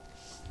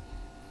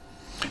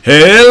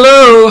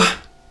Hello!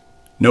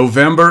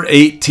 November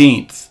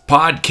 18th,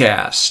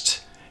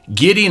 podcast.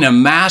 Getting a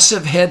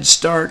massive head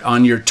start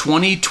on your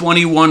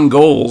 2021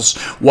 goals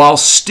while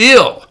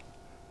still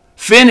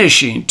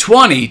finishing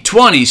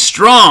 2020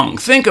 strong.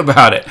 Think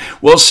about it.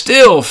 While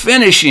still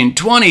finishing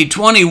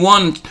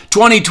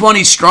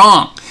 2020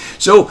 strong.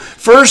 So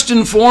first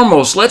and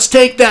foremost, let's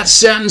take that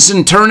sentence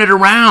and turn it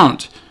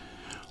around.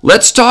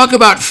 Let's talk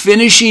about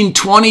finishing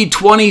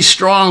 2020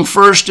 strong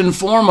first and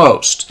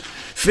foremost.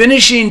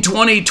 Finishing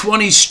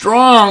 2020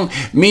 strong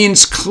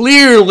means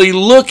clearly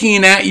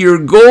looking at your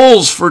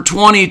goals for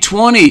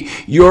 2020,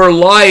 your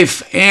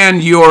life,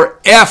 and your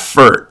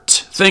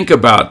effort. Think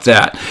about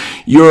that.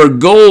 Your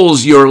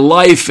goals, your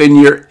life,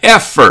 and your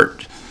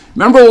effort.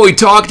 Remember what we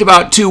talked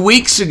about 2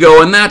 weeks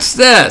ago, and that's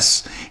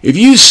this. If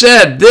you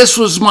said, this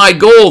was my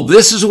goal,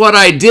 this is what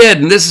I did,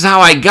 and this is how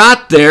I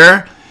got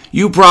there,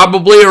 you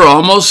probably are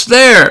almost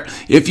there.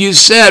 If you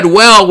said,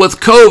 well, with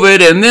COVID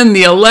and then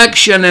the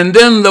election and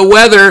then the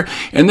weather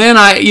and then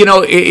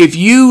if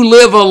you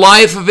live a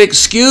life of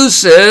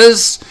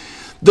excuses,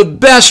 the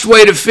best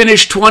way to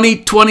finish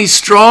 2020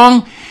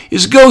 strong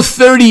is go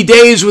 30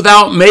 days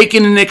without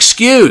making an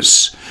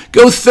excuse.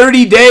 Go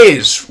 30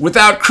 days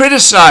without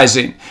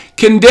criticizing,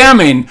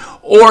 condemning,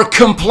 or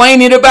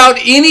complaining about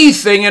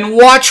anything and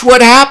watch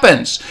what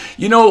happens.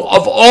 You know,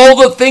 of all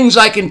the things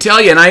I can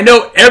tell you, and I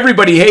know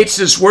everybody hates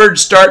this word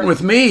starting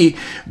with me,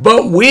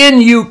 but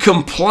when you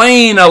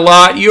complain a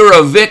lot, you're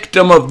a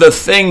victim of the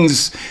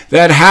things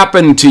that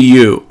happen to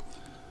you.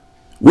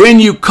 When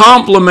you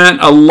compliment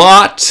a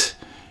lot,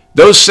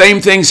 those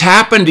same things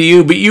happen to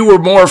you, but you were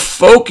more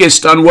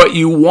focused on what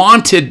you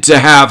wanted to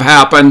have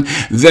happen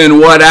than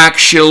what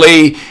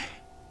actually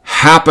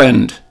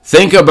happened.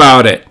 Think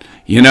about it,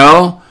 you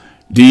know?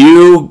 Do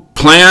you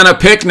plan a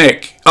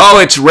picnic? Oh,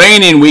 it's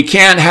raining, we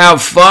can't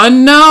have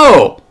fun?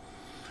 No.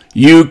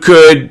 You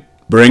could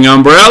bring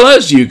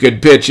umbrellas, you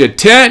could pitch a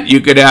tent,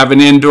 you could have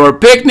an indoor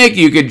picnic,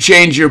 you could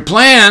change your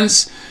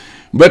plans.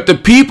 But the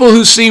people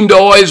who seem to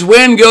always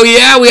win go,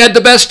 yeah, we had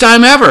the best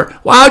time ever.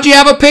 Well, how'd you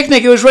have a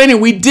picnic? It was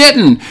raining. We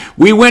didn't.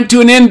 We went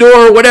to an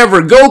indoor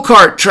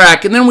go-kart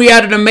track, and then we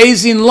had an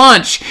amazing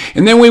lunch,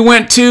 and then we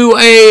went to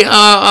an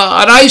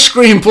ice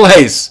cream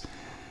place.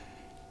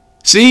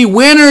 See,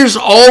 winners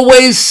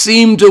always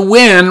seem to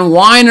win,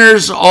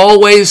 whiners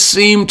always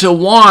seem to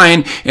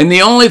whine, and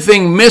the only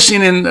thing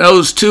missing in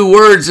those two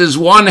words is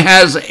one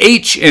has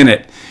H in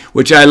it,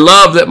 which I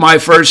love that my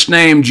first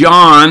name,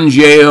 John,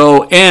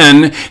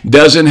 Jon,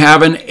 doesn't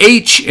have an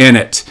H in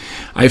it.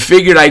 I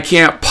figured I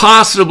can't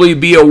possibly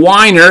be a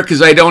whiner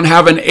because I don't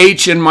have an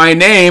H in my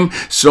name,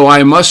 so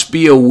I must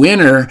be a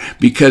winner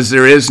because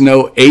there is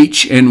no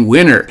H in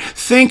winner.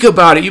 Think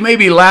about it. You may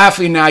be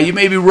laughing now. You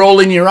may be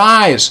rolling your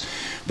eyes.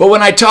 But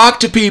when I talk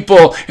to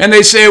people and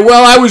they say,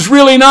 well, I was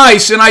really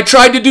nice and I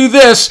tried to do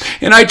this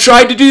and I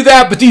tried to do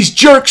that, but these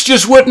jerks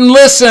just wouldn't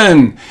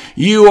listen.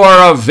 You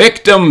are a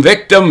victim.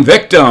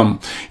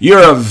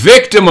 You're a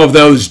victim of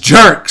those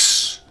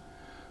jerks.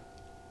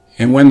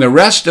 And when the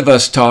rest of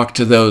us talk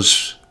to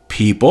those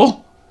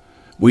people,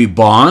 we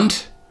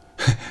bond,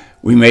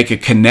 we make a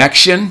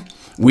connection,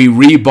 we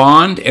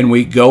rebond, and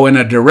we go in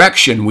a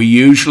direction. We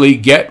usually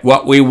get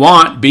what we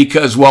want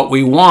because what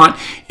we want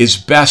is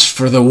best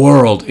for the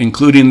world,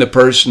 including the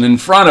person in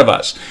front of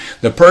us.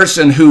 The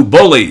person who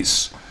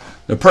bullies.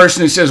 The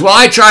person who says, well,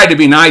 I tried to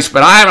be nice,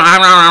 but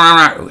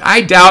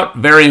I doubt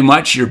very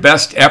much your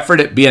best effort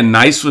at being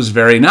nice was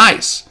very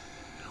nice.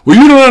 Well,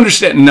 you don't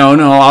understand.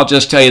 No, I'll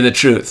just tell you the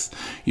truth.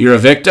 You're a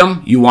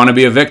victim. You want to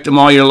be a victim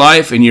all your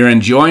life, and you're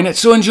enjoying it,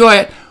 so enjoy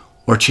it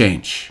or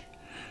change.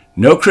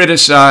 No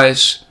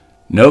criticize.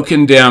 No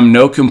condemn,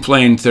 no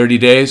complain, 30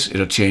 days,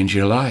 it'll change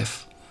your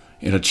life.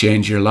 It'll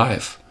change your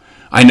life.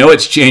 I know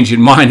it's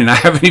changing mine, and I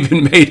haven't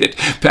even made it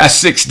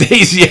past 6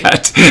 days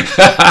yet.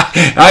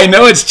 I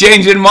know it's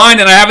changing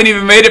mine, and I haven't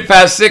even made it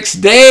past 6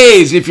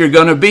 days. If you're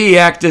going to be,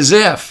 act as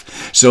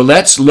if. So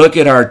let's look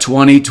at our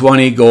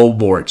 2020 goal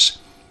boards.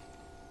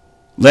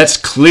 Let's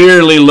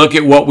clearly look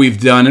at what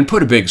we've done and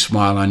put a big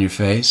smile on your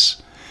face.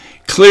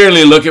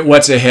 Clearly look at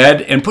what's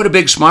ahead and put a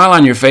big smile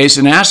on your face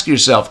and ask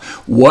yourself,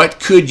 what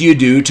could you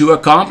do to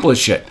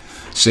accomplish it?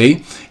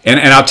 See? And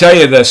I'll tell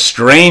you the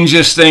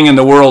strangest thing in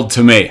the world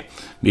to me,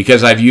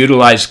 because I've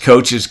utilized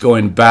coaches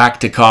going back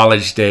to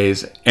college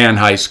days and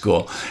high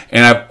school,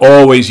 and I've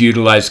always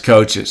utilized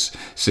coaches.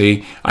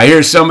 See? I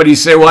hear somebody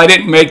say, well, I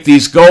didn't make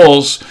these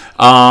goals,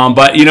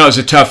 but it was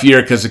a tough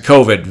year because of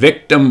COVID.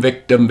 Victim.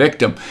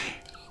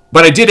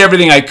 But I did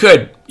everything I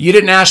could. You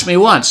didn't ask me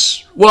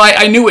once. Well,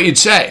 I knew what you'd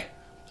say.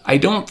 I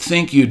don't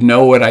think you'd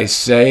know what I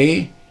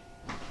say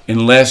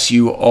unless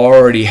you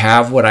already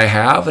have what I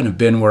have and have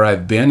been where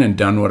I've been and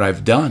done what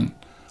I've done.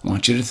 I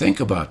want you to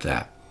think about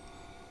that.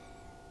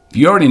 If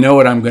you already know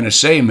what I'm going to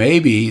say,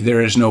 maybe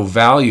there is no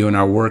value in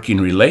our working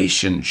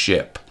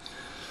relationship.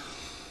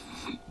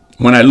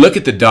 When I look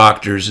at the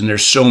doctors, and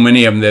there's so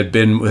many of them that have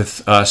been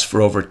with us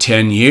for over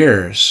 10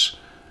 years,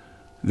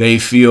 they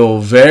feel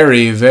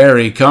very,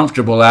 very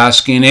comfortable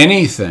asking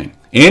anything.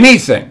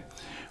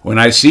 When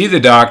I see the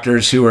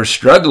doctors who are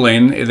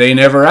struggling, they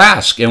never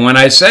ask. And when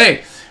I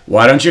say,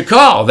 why don't you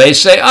call? They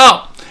say,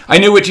 oh, I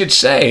knew what you'd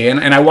say.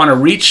 And I want to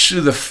reach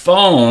through the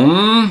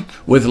phone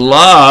with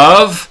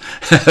love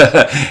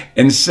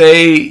and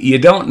say, you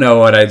don't know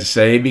what I'd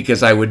say,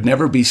 because I would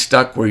never be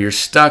stuck where you're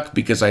stuck,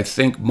 because I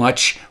think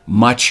much,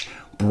 much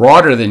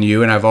broader than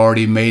you, and I've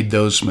already made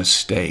those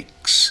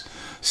mistakes.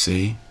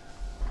 See?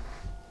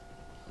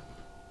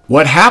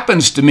 What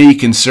happens to me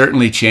can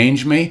certainly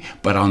change me,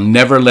 but I'll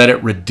never let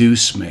it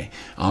reduce me.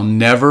 I'll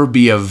never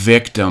be a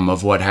victim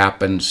of what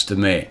happens to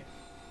me.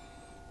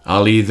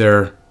 I'll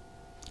either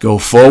go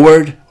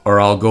forward or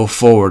I'll go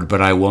forward,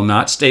 but I will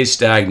not stay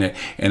stagnant,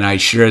 and I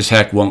sure as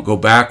heck won't go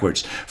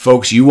backwards.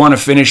 Folks, you want to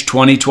finish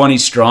 2020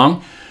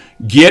 strong?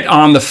 Get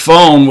on the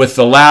phone with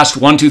the last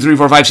 1, 2, 3,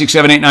 4, 5, 6,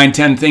 7, 8, 9,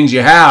 10 things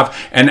you have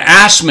and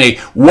ask me,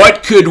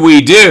 what could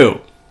we do?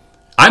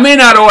 I may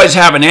not always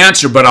have an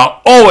answer, but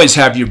I'll always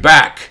have your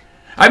back.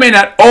 I may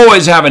not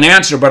always have an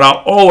answer, but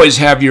I'll always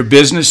have your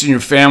business and your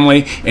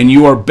family and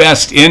your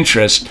best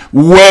interest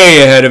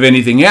way ahead of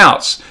anything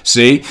else.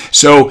 See?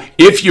 So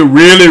if you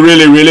really,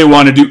 really, really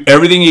want to do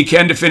everything you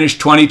can to finish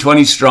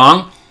 2020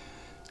 strong,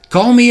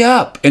 call me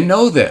up and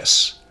know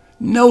this.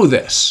 Know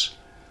this.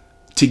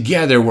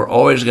 Together, we're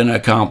always going to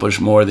accomplish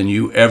more than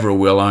you ever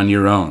will on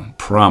your own.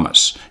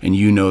 Promise. And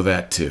you know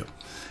that too.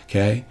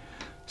 Okay?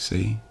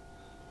 See?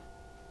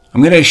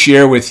 I'm going to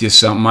share with you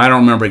something. I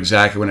don't remember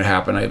exactly when it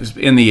happened. It was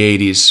in the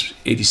 80s,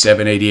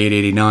 87, 88,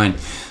 89.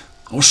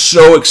 I was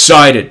so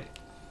excited.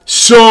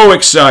 So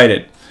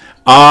excited.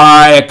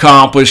 I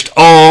accomplished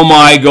all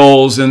my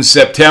goals in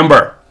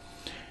September.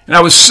 And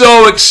I was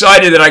so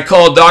excited that I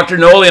called Dr.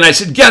 Noli and I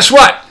said, guess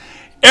what?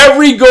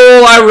 Every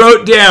goal I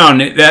wrote down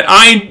that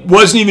I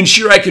wasn't even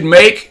sure I could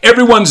make,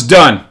 everyone's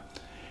done.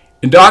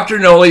 And Dr.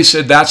 Noli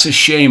said, that's a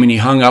shame, and he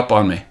hung up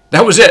on me.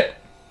 That was it.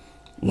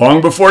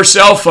 Long before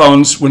cell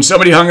phones, when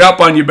somebody hung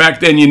up on you back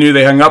then, you knew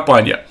they hung up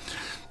on you.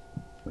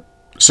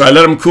 So I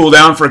let him cool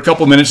down for a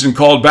couple minutes and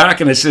called back,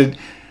 and I said,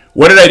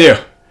 what did I do?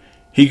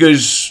 He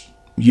goes,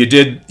 you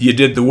did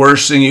the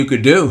worst thing you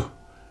could do.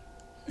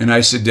 And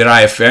I said, did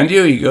I offend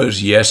you? He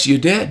goes, yes, you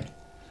did.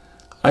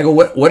 I go,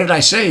 what did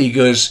I say? He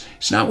goes,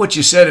 it's not what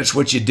you said, it's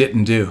what you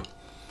didn't do.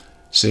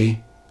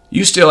 See?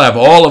 You still have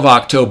all of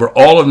October,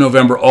 all of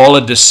November, all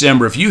of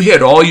December. If you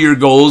hit all your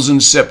goals in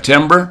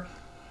September,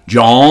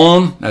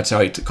 John, that's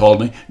how he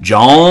called me,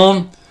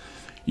 John,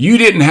 you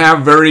didn't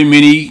have very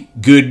many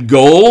good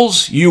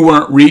goals. You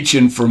weren't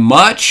reaching for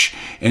much.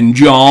 And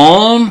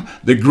John,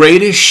 the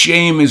greatest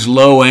shame is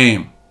low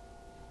aim.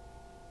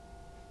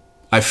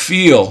 I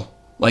feel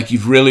like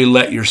you've really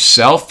let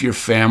yourself, your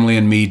family,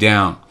 and me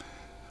down.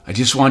 I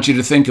just want you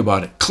to think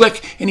about it.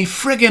 Click, and he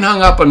friggin'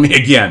 hung up on me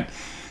again.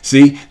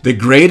 See, the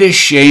greatest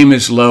shame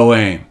is low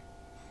aim.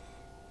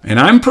 And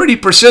I'm pretty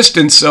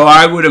persistent, so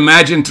I would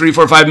imagine 3,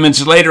 4, 5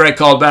 minutes later, I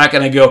called back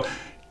and I go,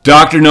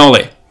 Dr.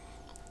 Noli,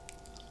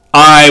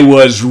 I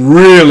was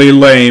really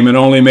lame and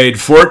only made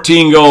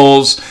 14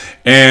 goals,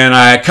 and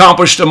I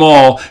accomplished them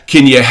all.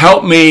 Can you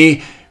help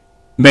me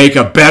make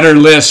a better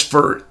list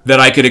that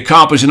I could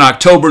accomplish in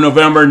October,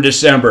 November, and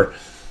December?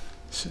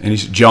 And he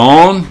said,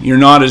 John, you're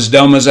not as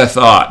dumb as I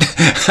thought.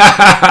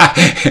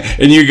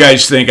 And you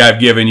guys think I've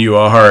given you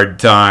a hard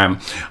time.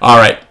 All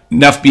right.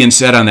 Enough being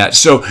said on that.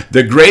 So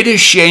the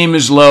greatest shame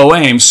is low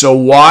aim. So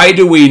why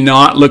do we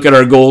not look at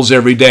our goals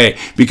every day?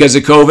 Because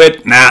of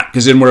COVID? Nah,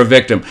 because then we're a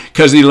victim.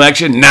 Because of the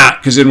election? Nah,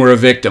 because then we're a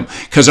victim.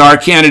 Because our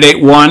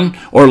candidate won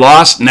or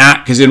lost? Nah,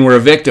 because then we're a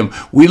victim.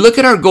 We look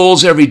at our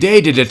goals every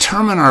day to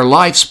determine our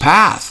life's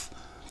path.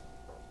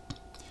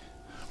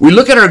 We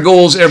look at our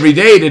goals every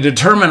day to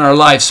determine our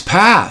life's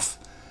path.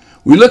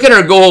 We look at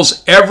our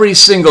goals every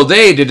single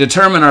day to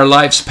determine our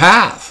life's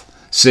path.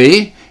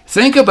 See?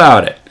 Think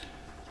about it.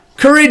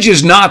 Courage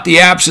is not the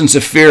absence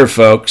of fear,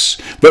 folks,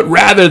 but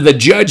rather the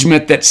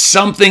judgment that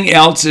something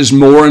else is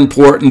more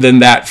important than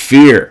that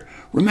fear.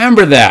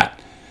 Remember that.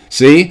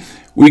 See,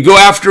 we go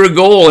after a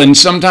goal, and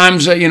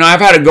sometimes, I've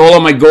had a goal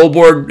on my goal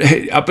board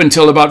up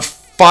until about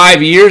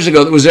 5 years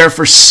ago that was there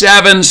for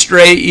 7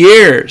 straight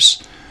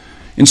years.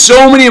 And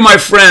so many of my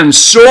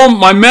friends,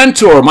 my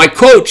mentor, my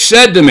coach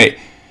said to me,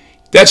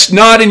 that's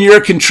not in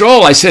your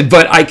control. I said,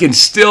 but I can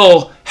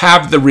still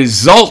have the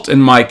result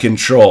in my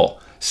control.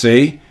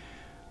 See?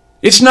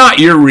 It's not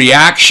your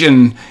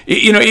reaction.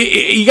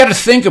 You got to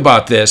think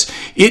about this.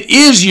 It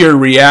is your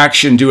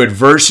reaction to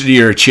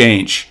adversity or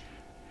change,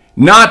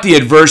 not the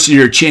adversity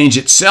or change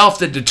itself,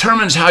 that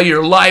determines how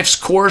your life's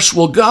course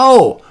will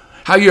go,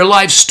 how your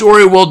life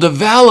story will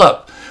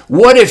develop.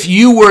 What if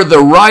you were the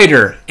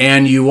writer,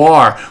 and you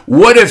are?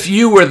 What if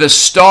you were the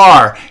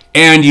star,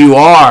 and you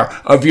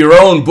are, of your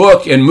own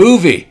book and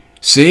movie?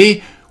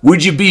 See?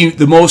 Would you be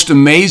the most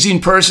amazing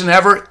person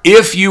ever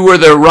if you were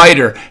the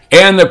writer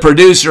and the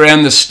producer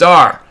and the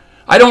star?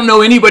 I don't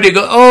know anybody who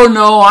go, oh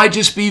no, I'd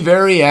just be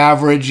very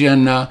average,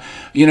 and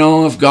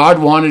if God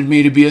wanted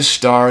me to be a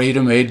star, he'd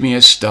have made me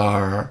a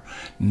star.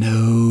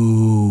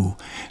 No.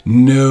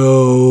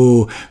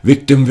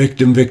 Victim,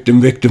 victim,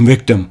 victim, victim,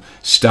 victim.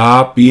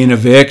 Stop being a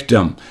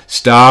victim.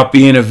 Stop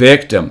being a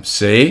victim.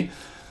 See?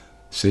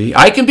 See,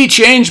 I can be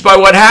changed by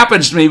what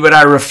happens to me, but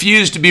I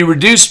refuse to be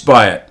reduced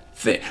by it.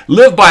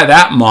 Live by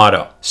that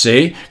motto.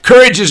 See,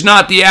 courage is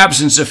not the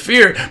absence of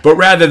fear, but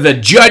rather the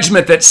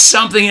judgment that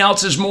something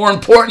else is more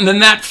important than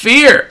that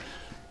fear.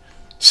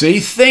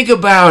 See, think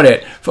about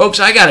it. Folks,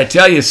 I got to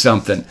tell you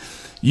something.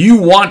 You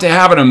want to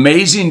have an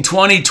amazing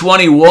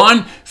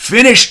 2021?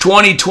 Finish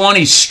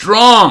 2020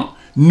 strong.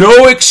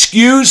 No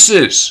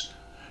excuses.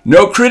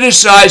 No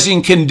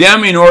criticizing,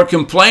 condemning, or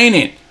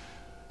complaining.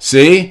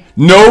 See?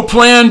 No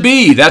plan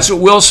B. That's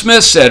what Will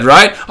Smith said,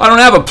 right? I don't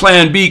have a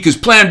plan B because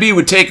plan B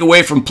would take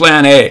away from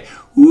plan A.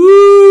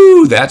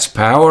 Woo! That's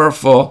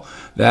powerful.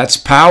 That's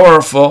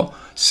powerful.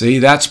 See,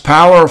 that's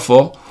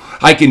powerful.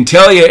 I can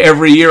tell you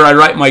every year I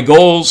write my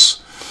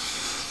goals.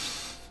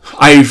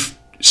 I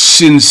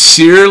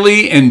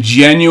sincerely and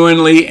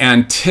genuinely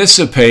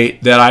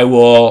anticipate that I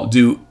will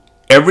do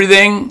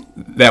everything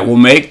that will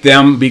make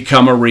them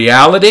become a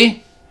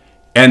reality,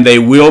 and they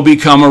will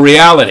become a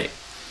reality.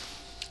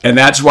 And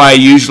that's why I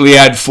usually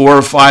add 4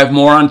 or 5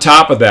 more on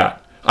top of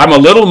that. I'm a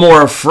little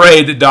more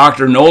afraid that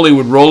Dr. Noli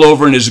would roll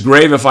over in his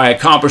grave if I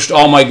accomplished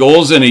all my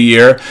goals in a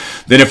year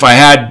than if I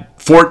had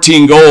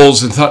 14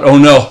 goals and thought, oh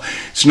no,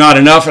 it's not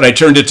enough, and I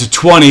turned it to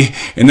 20,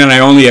 and then I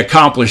only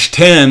accomplished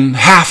 10,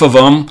 half of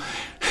them,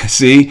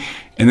 see?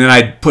 And then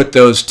I'd put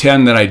those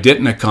 10 that I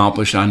didn't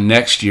accomplish on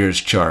next year's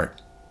chart.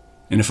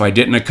 And if I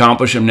didn't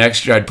accomplish them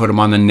next year, I'd put them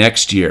on the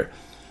next year.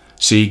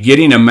 See,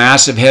 getting a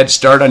massive head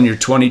start on your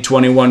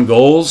 2021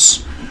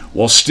 goals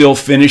while still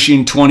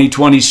finishing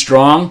 2020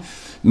 strong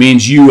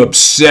means you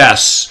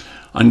obsess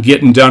on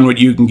getting done what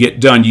you can get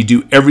done. You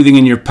do everything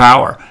in your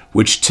power,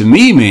 which to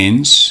me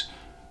means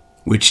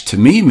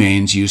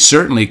you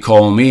certainly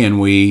call me and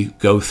we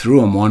go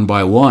through them one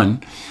by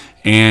one.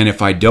 And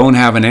if I don't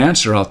have an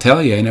answer, I'll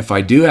tell you. And if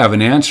I do have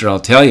an answer, I'll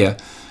tell you.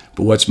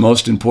 But what's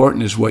most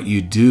important is what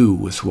you do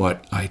with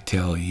what I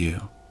tell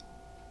you.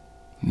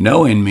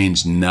 Knowing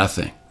means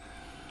nothing.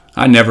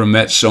 I never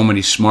met so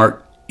many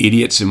smart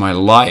idiots in my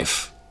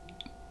life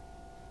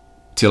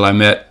till I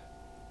met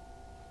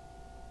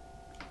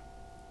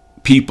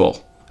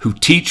people who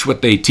teach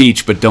what they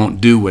teach but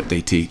don't do what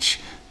they teach.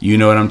 You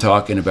know what I'm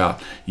talking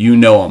about. You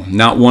know them.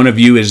 Not one of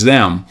you is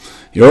them.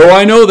 Oh,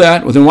 I know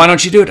that. Well, then why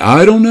don't you do it?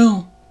 I don't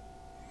know.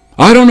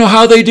 I don't know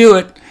how they do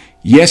it.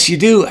 Yes, you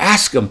do.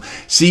 Ask them.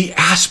 See,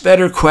 ask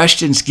better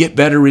questions, get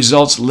better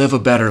results, live a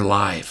better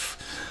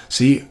life.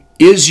 See,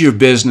 is your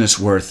business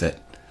worth it?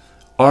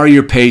 Are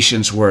your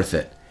patients worth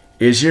it?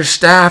 Is your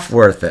staff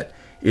worth it?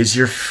 Is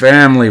your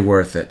family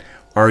worth it?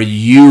 Are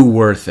you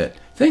worth it?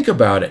 Think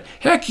about it.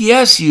 Heck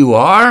yes, you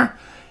are.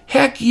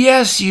 Heck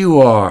yes,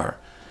 you are.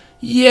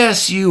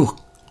 Yes, you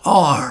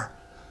are.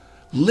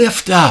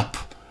 Lift up.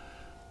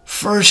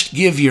 First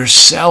give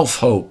yourself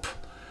hope,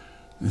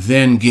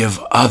 then give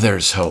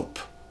others hope.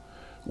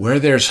 Where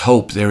there's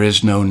hope, there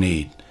is no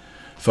need.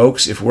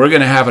 Folks, if we're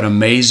going to have an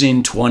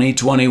amazing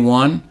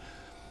 2021,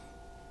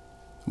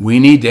 we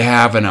need to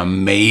have an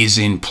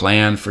amazing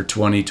plan for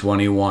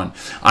 2021.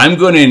 I'm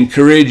going to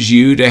encourage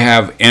you to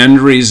have end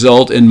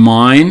result in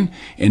mind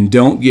and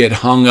don't get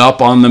hung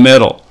up on the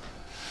middle.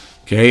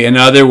 Okay, in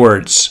other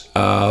words,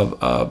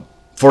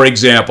 for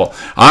example,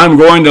 I'm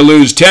going to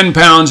lose 10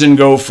 pounds and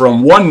go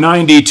from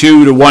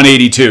 192 to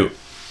 182.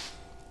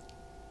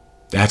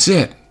 That's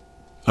it.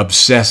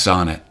 Obsess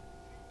on it.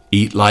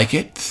 Eat like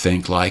it,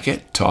 think like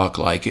it, talk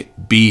like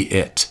it, be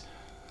it.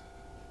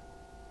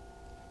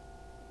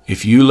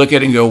 If you look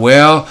at it and go,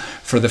 well,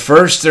 for the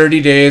first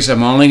 30 days,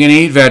 I'm only going to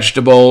eat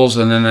vegetables,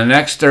 and then the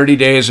next 30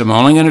 days, I'm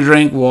only going to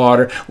drink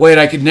water. Wait,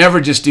 I could never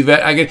just do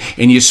that.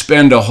 And you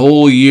spend a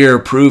whole year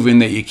proving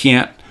that you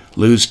can't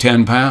lose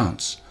 10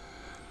 pounds.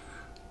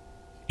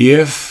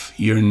 If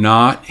you're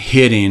not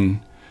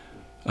hitting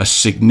a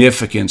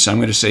significance, I'm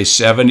going to say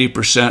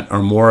 70%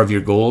 or more of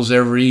your goals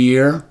every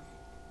year,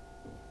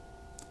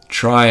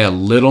 try a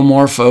little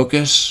more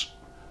focus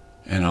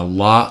and a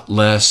lot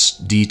less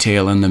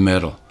detail in the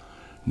middle.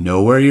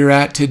 Know where you're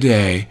at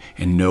today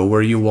and know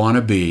where you want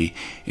to be.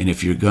 And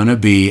if you're going to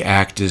be,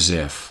 act as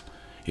if.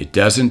 It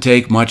doesn't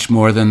take much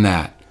more than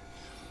that.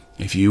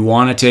 If you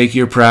want to take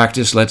your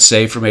practice, let's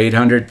say from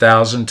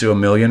 800,000 to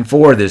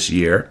 1,400,000 this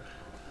year,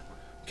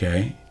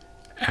 okay,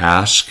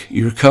 ask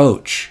your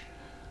coach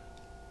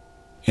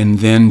and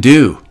then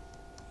do.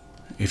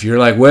 If you're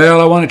like, well,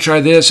 I want to try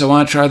this, I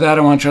want to try that,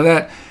 I want to try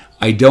that,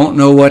 I don't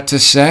know what to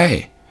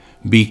say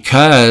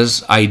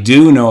because I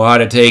do know how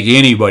to take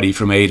anybody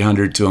from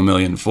 800 to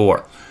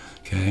 1,400,000.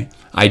 Okay,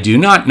 I do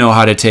not know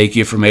how to take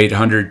you from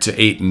 800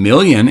 to 8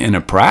 million in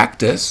a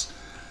practice,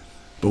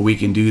 but we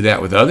can do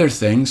that with other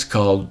things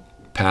called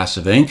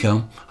passive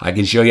income. I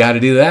can show you how to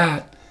do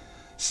that.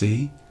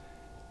 See?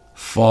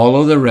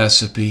 Follow the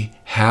recipe.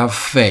 Have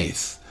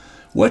faith.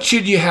 What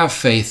should you have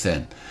faith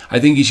in? I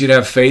think you should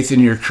have faith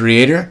in your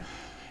Creator,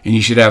 and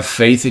you should have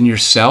faith in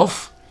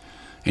yourself.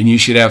 And you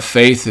should have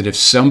faith that if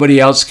somebody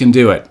else can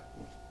do it,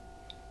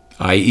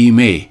 i.e.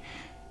 me,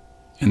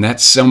 and that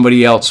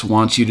somebody else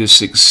wants you to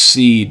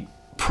succeed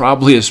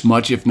probably as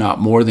much, if not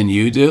more than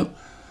you do,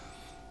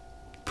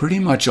 pretty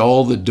much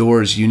all the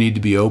doors you need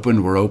to be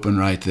opened were open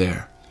right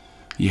there.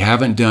 You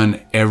haven't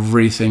done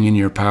everything in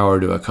your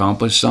power to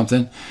accomplish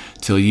something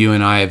till you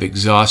and I have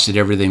exhausted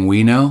everything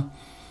we know,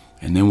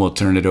 and then we'll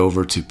turn it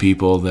over to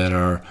people that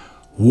are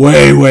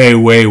way, way,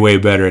 way, way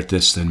better at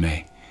this than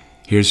me.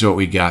 Here's what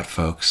we got,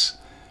 folks.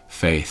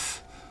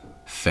 Faith.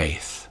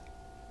 Faith.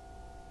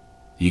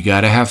 You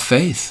got to have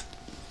faith.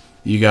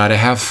 You got to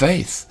have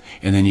faith.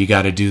 And then you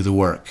got to do the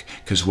work.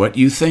 Because what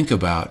you think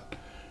about,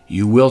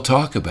 you will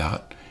talk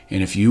about.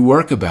 And if you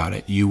work about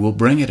it, you will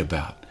bring it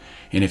about.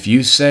 And if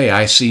you say,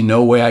 I see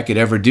no way I could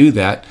ever do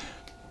that,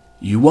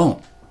 you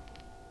won't.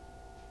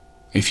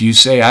 If you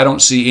say, I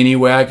don't see any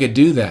way I could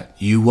do that,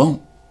 you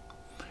won't.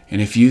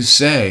 And if you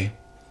say,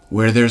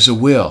 where there's a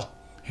will,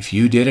 if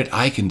you did it,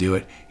 I can do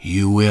it,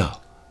 you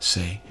will.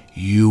 Say,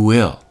 you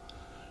will.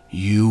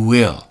 You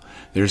will.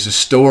 There's a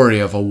story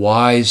of a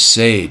wise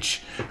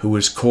sage who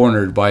was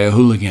cornered by a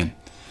hooligan.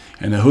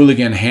 And the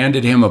hooligan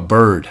handed him a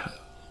bird,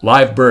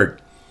 live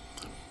bird.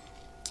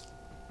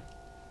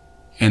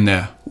 And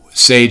the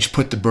sage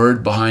put the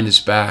bird behind his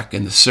back,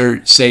 and the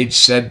sage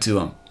said to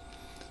him,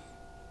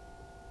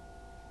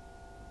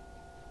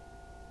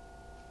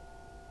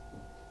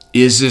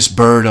 is this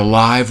bird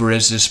alive or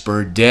is this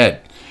bird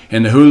dead?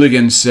 And the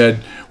hooligan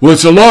said, well,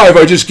 it's alive,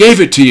 I just gave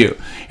it to you.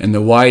 And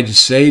the wise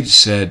sage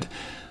said,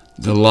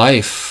 the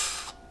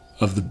life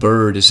of the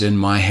bird is in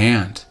my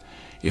hand.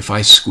 If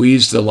I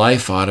squeeze the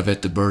life out of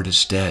it, the bird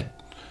is dead.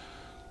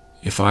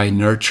 If I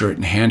nurture it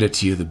and hand it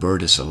to you, the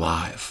bird is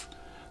alive.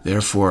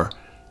 Therefore,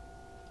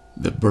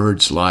 the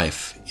bird's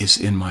life is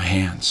in my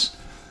hands.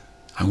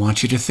 I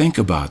want you to think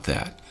about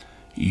that.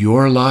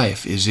 Your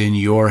life is in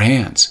your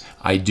hands.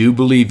 I do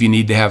believe you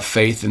need to have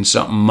faith in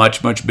something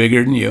much, much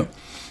bigger than you.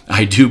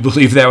 I do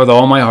believe that with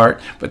all my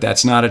heart, but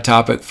that's not a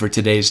topic for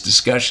today's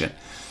discussion.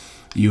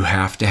 You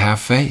have to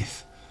have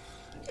faith,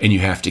 and you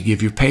have to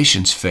give your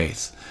patients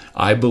faith.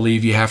 I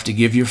believe you have to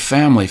give your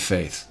family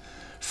faith.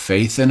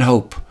 Faith and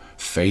hope.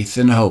 Faith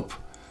and hope.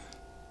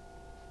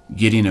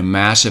 Getting a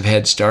massive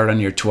head start on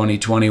your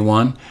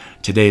 2021.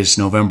 Today is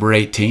November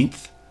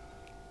 18th.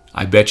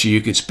 I bet you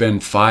could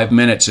spend 5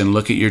 minutes and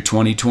look at your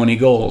 2020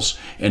 goals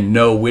and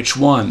know which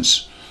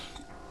ones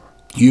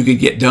you could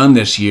get done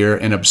this year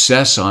and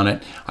obsess on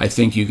it. I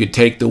think you could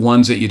take the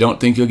ones that you don't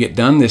think you'll get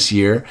done this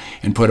year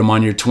and put them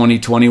on your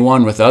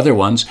 2021 with other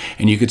ones,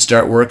 and you could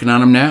start working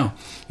on them now.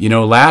 You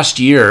know, last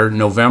year,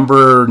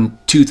 November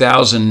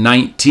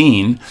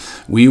 2019,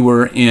 we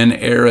were in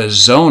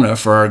Arizona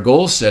for our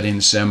goal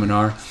setting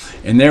seminar,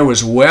 and there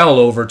was well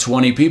over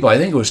 20 people. I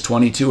think it was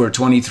 22 or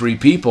 23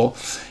 people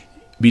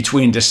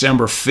between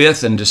December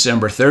 5th and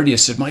December 30th.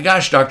 Said, my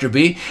gosh, Dr.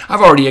 B,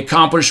 I've already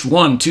accomplished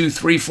 1, 2,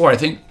 3, 4. I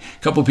think a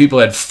couple of people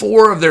had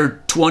 4 of their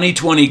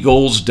 2020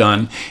 goals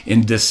done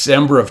in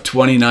December of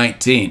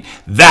 2019.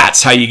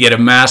 That's how you get a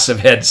massive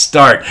head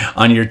start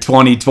on your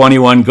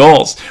 2021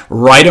 goals.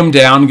 Write them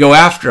down, go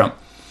after them.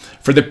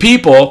 For the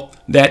people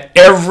that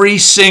every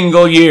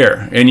single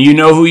year, and you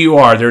know who you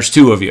are, there's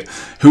 2 of you,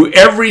 who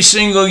every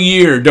single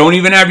year don't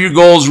even have your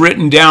goals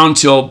written down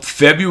till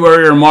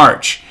February or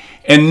March,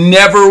 and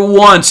never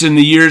once in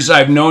the years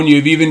I've known you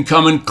have even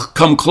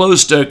come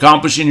close to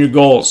accomplishing your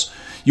goals.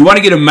 You want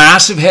to get a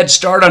massive head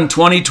start on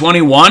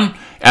 2021,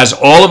 as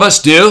all of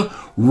us do?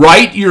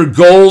 Write your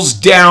goals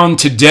down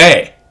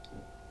today.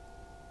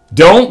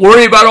 Don't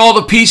worry about all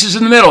the pieces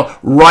in the middle.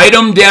 Write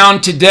them down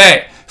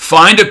today.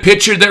 Find a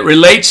picture that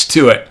relates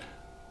to it.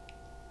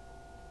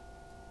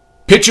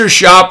 Picture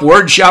shop,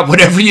 word shop,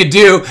 whatever you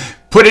do,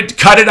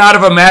 cut it out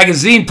of a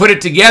magazine, put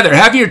it together.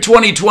 Have your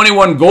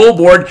 2021 goal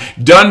board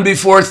done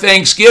before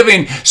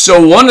Thanksgiving.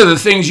 So one of the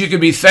things you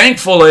could be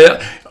thankful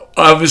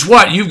of is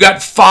what? You've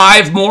got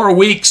 5 more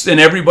weeks than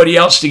everybody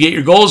else to get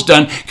your goals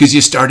done because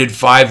you started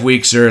 5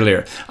 weeks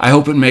earlier. I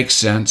hope it makes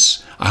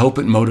sense. I hope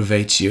it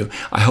motivates you.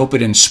 I hope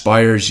it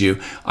inspires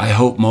you. I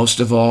hope most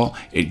of all,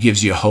 it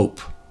gives you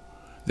hope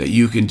that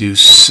you can do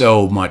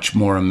so much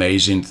more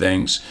amazing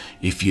things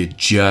if you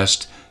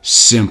just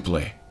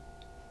simply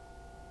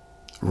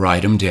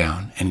write them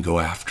down and go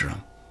after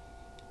them.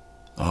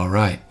 All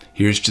right,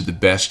 here's to the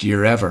best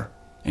year ever.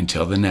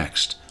 Until the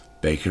next,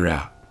 Baker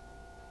out.